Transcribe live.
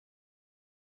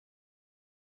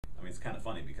it's kind of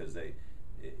funny because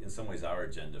in some ways our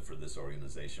agenda for this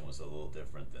organization was a little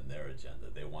different than their agenda.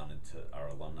 Our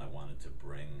alumni wanted to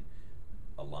bring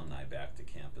alumni back to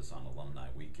campus on alumni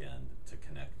weekend to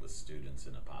connect with students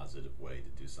in a positive way,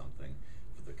 to do something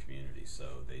for the community.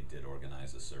 So they did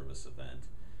organize a service event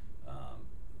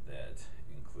that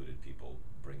included people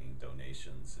bringing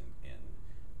donations and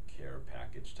care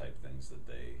package type things that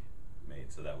they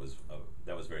made. So that was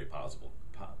very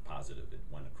positive. It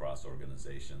went across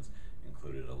organizations,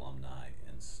 included alumni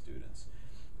and students.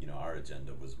 Our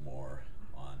agenda was more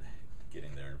on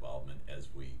getting their involvement as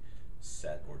we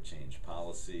set or change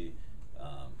policy,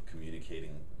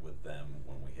 communicating with them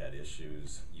when we had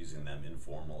issues, using them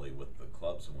informally with the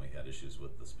clubs when we had issues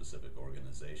with the specific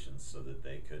organizations, so that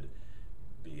they could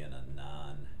be in a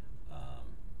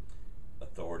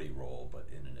authority role, but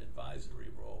in an advisory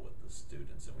role with the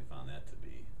students, and we found that to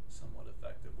be somewhat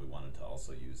effective. We wanted to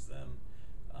also use them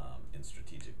in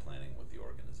strategic planning with the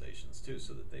organizations too,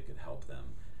 so that they could help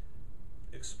them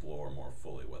explore more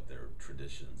fully what their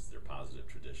traditions, their positive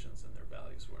traditions and their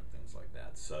values were, and things like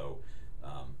that. So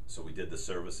we did the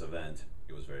service event.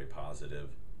 It was very positive.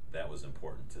 That was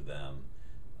important to them.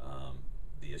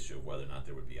 The issue of whether or not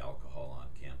there would be alcohol on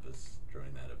campus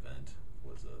during that event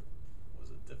was a